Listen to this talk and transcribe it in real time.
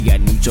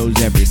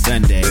shows every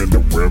Sunday.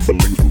 Random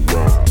Ramblings with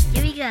Rob.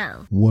 Here we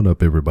go. What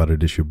up, everybody?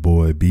 This your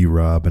boy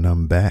B-Rob, and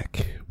I'm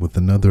back with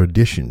another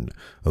edition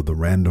of the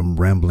Random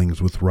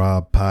Ramblings with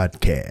Rob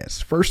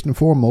podcast. First and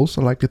foremost,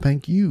 I'd like to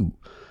thank you,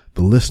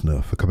 the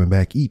listener, for coming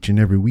back each and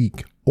every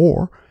week,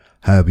 or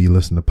however you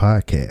listen to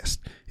podcasts.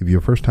 If you're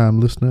a first-time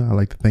listener, I'd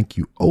like to thank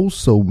you oh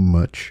so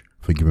much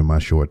for giving my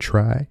show a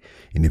try.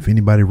 And if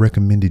anybody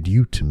recommended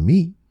you to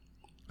me,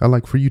 I'd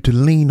like for you to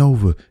lean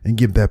over and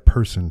give that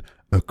person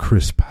a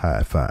crisp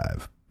high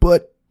five.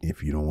 But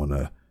if you don't want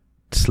to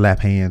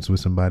slap hands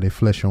with somebody,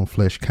 flesh on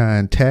flesh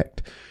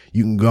contact,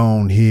 you can go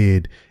on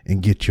ahead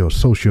and get your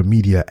social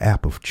media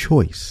app of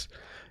choice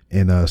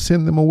and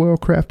send them a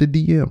well-crafted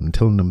DM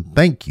telling them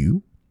thank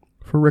you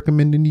for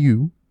recommending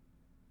you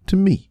to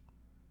me.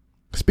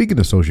 Speaking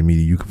of social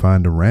media, you can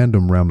find the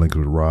Random Ramblings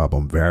with Rob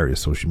on various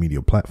social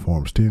media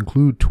platforms to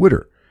include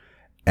Twitter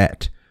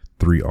at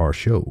 3R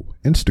Show,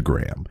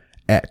 Instagram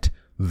at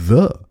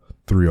the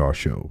 3R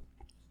Show.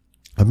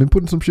 I've been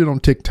putting some shit on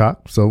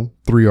TikTok, so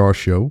 3R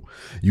Show.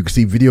 You can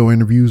see video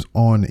interviews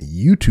on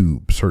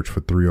YouTube. Search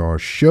for 3R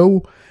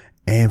Show.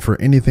 And for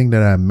anything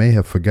that I may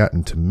have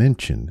forgotten to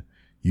mention,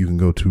 you can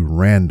go to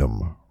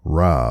randomrob.com.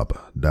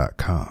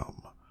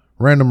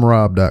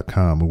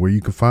 Randomrob.com, where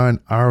you can find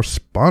our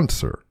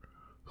sponsor,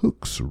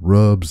 Hooks,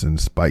 Rubs, and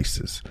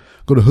Spices.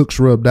 Go to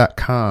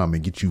hooksrub.com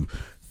and get you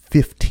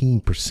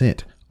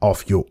 15%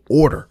 off your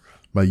order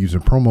by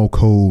using promo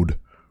code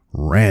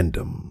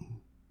RANDOM.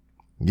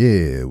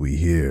 Yeah, we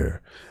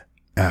here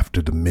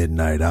after the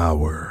midnight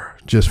hour.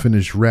 Just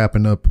finished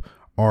wrapping up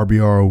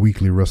RBR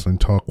Weekly Wrestling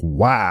Talk.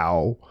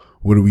 Wow.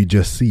 What did we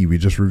just see? We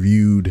just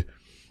reviewed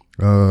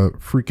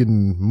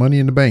freaking Money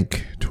in the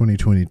Bank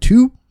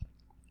 2022.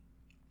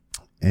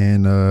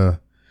 And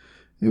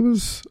it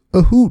was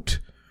a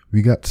hoot.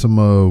 We got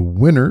some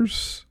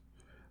winners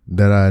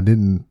that I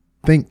didn't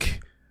think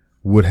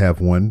would have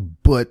won,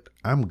 but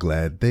I'm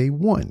glad they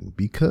won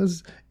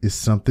because it's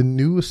something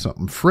new, it's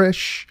something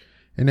fresh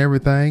and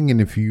everything. And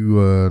if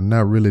you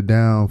not really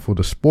down for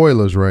the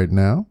spoilers right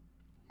now,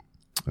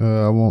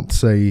 I won't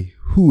say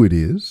who it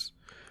is,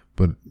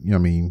 but I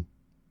mean,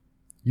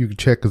 you can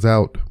check us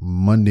out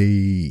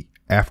Monday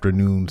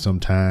afternoon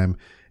sometime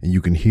and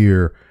you can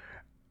hear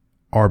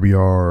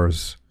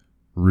RBR's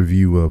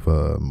review of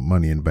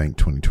Money in the Bank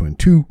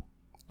 2022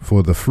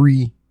 for the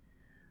free.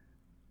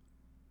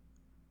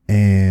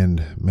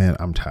 And man,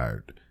 I'm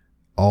tired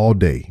all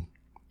day,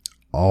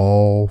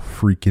 all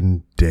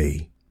freaking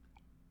day.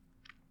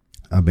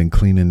 I've been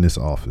cleaning this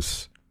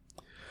office.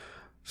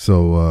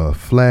 So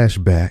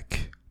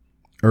flashback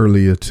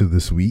earlier to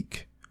this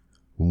week,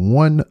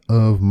 one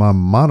of my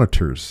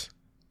monitors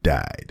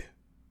died.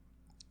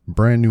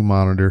 Brand new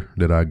monitor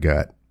that I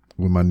got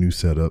with my new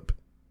setup.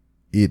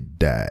 It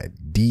died.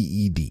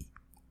 DED.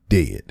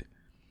 Dead.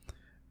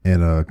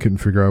 And couldn't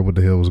figure out what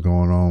the hell was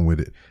going on with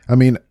it. I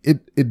mean,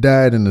 it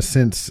died in the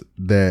sense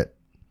that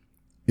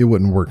it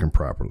wasn't working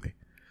properly.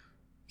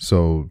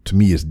 So to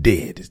me, it's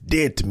dead. It's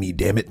dead to me,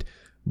 damn it.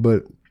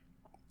 But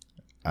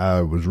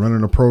I was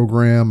running a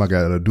program. I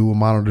got a dual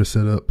monitor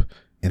set up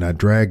and I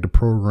dragged the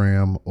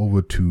program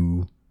over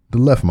to the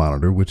left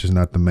monitor, which is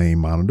not the main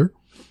monitor.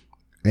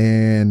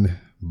 And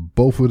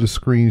both of the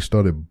screens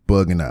started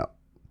bugging out.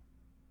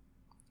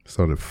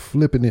 Started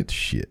flipping its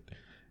shit.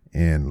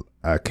 And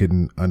I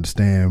couldn't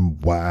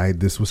understand why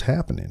this was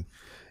happening.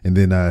 And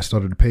then I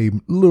started to pay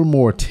a little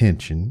more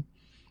attention.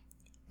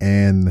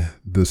 And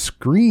the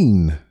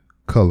screen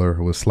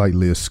color was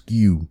slightly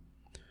askew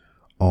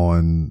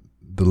on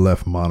the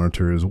left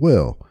monitor as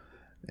well.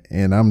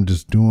 And I'm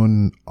just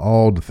doing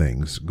all the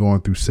things,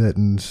 going through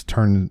settings,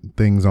 turning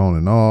things on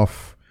and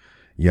off,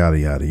 yada,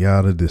 yada,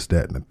 yada, this,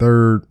 that, and the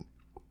third.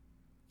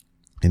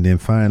 And then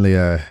finally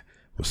I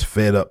was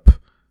fed up,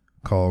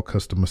 called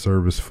customer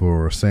service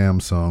for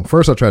Samsung.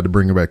 First I tried to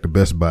bring it back to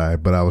Best Buy,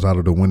 but I was out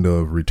of the window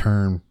of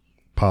return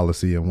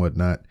policy and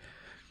whatnot.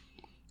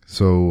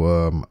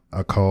 So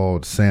I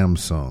called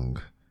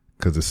Samsung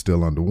because it's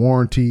still under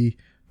warranty,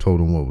 told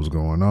them what was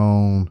going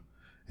on.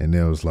 And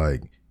they was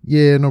like,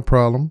 yeah, no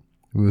problem.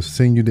 We'll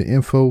send you the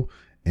info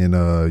and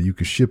you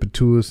can ship it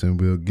to us and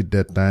we'll get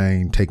that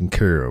thing taken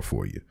care of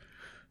for you.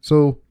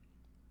 So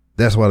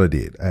that's what I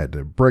did. I had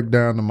to break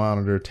down the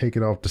monitor, take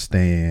it off the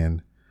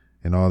stand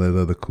and all that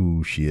other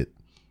cool shit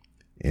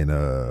and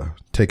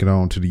take it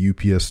on to the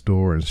UPS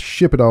store and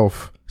ship it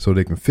off so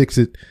they can fix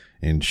it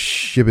and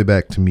ship it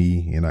back to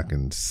me and I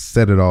can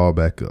set it all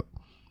back up.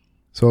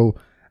 So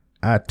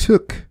I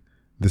took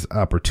this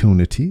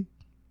opportunity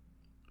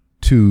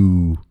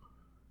to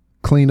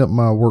clean up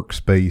my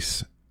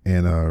workspace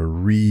and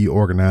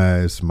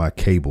reorganize my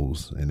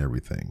cables and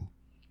everything.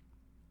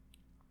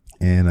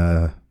 And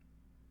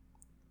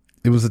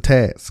it was a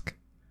task.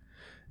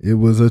 It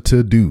was a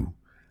to-do.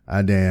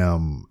 I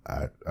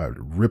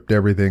ripped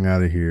everything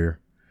out of here.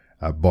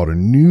 I bought a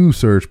new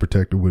surge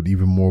protector with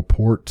even more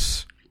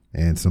ports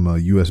and some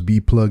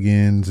USB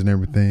plugins and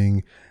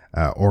everything.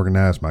 I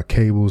organized my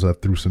cables. I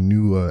threw some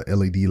new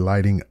LED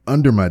lighting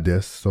under my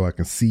desk so I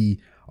can see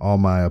all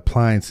my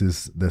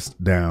appliances that's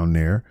down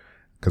there,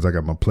 cause I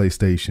got my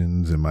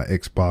PlayStations and my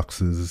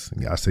Xboxes.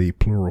 I say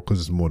plural cause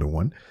it's more than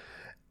one.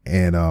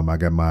 And, I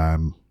got my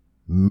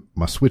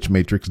switch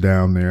matrix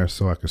down there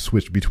so I can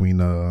switch between,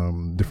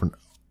 different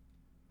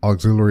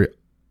auxiliary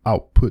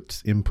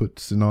outputs,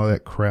 inputs and all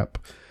that crap.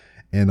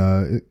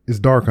 And, it's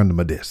dark under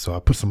my desk. So I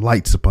put some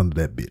lights up under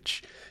that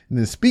bitch. And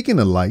then speaking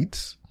of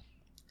lights,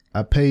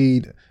 I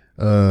paid,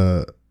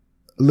 a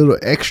little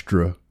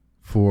extra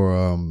for,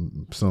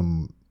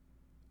 some,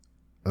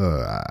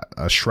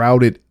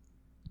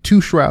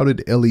 two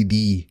shrouded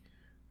LED,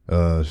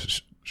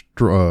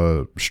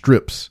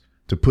 strips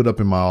to put up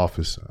in my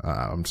office.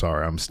 I'm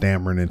sorry. I'm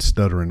stammering and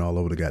stuttering all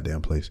over the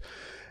goddamn place.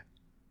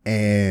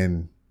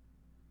 And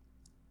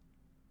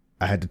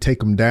I had to take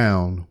them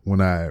down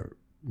when I,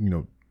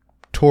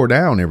 tore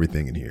down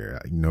everything in here,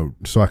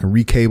 so I can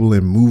recable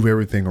and move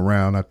everything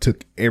around. I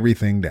took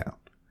everything down.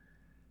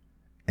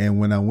 And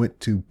when I went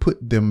to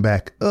put them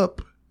back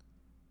up,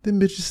 them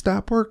bitches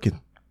stopped working.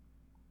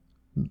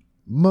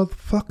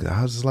 Motherfucker.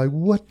 I was just like,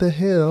 what the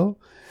hell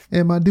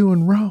am I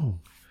doing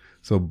wrong?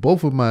 So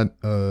both of my,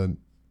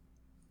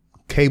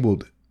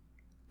 cabled,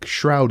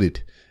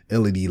 shrouded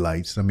LED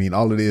lights. I mean,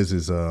 all it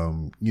is,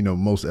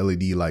 most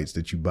LED lights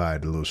that you buy,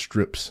 the little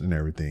strips and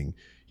everything,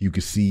 you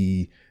can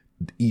see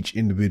each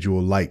individual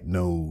light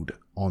node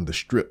on the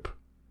strip.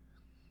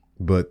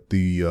 But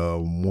the,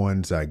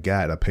 ones I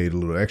paid a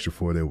little extra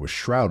for, they were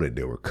shrouded.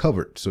 They were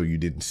covered. So you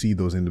didn't see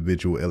those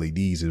individual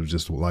LEDs. It was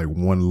just like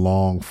one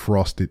long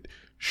frosted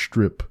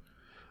strip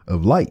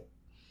of light.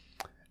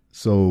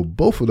 So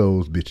both of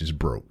those bitches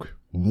broke.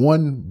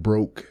 One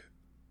broke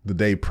the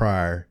day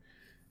prior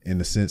in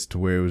the sense to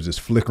where it was just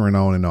flickering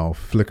on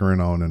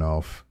and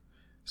off.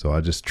 So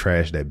I just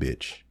trashed that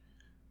bitch.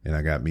 And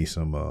I got me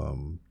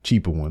some,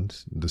 cheaper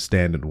ones, the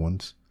standard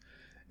ones.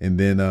 And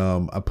then,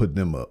 I put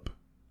them up.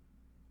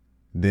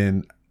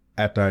 Then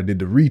after I did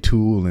the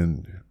retool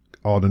and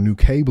all the new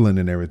cabling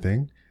and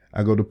everything,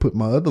 I go to put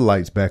my other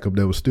lights back up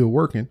that was still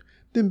working.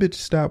 Them bitches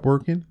stopped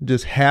working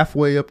just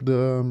halfway up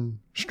the,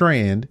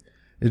 strand.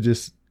 It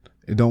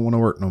don't want to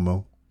work no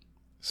more.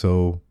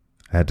 So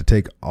I had to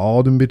take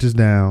all them bitches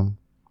down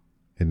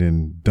and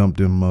then dump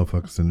them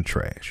motherfuckers in the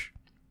trash.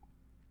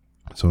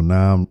 So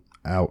now I'm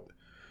out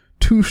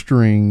 2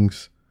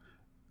 strings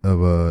of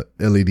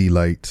LED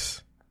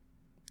lights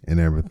and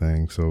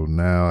everything. So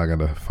now I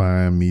gotta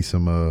find me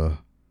some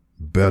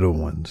better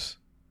ones.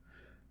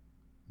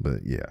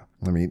 But yeah,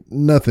 I mean,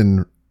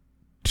 nothing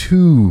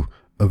too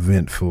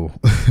eventful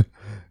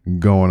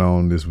going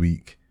on this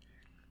week.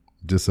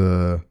 Just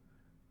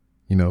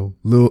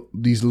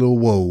these little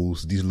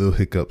woes, these little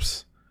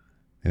hiccups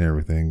and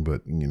everything.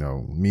 But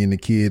me and the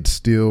kids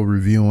still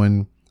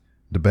reviewing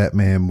the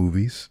Batman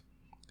movies.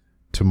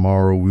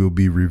 Tomorrow we'll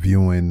be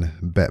reviewing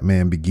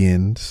Batman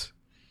Begins,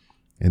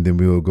 and then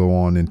we'll go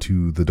on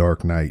into The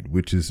Dark Knight,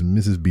 which is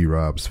Mrs. B.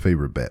 Rob's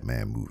favorite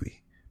Batman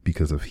movie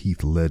because of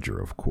Heath Ledger,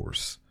 of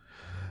course.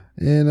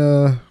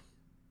 And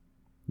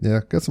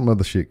got some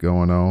other shit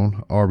going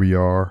on.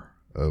 RBR,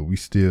 we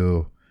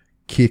still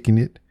kicking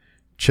it.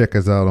 Check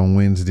us out on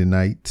Wednesday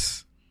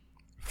nights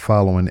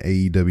following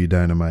AEW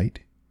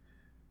Dynamite.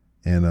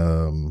 And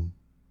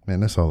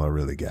man, that's all I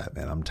really got,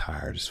 man. I'm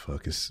tired as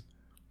fuck. It's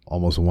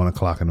almost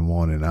 1:00 in the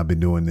morning. I've been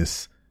doing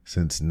this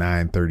since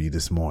 9:30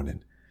 this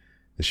morning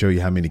to show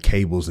you how many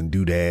cables and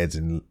doodads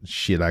and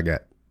shit I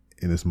got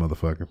in this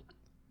motherfucker.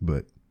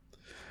 But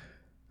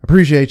I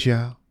appreciate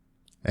y'all.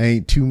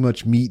 Ain't too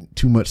much meat,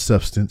 too much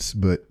substance,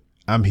 but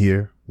I'm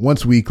here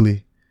once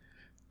weekly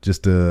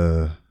just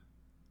to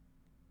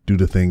do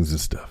the things and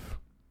stuff.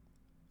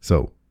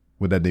 So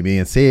with that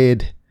being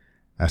said,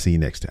 I'll see you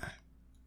next time.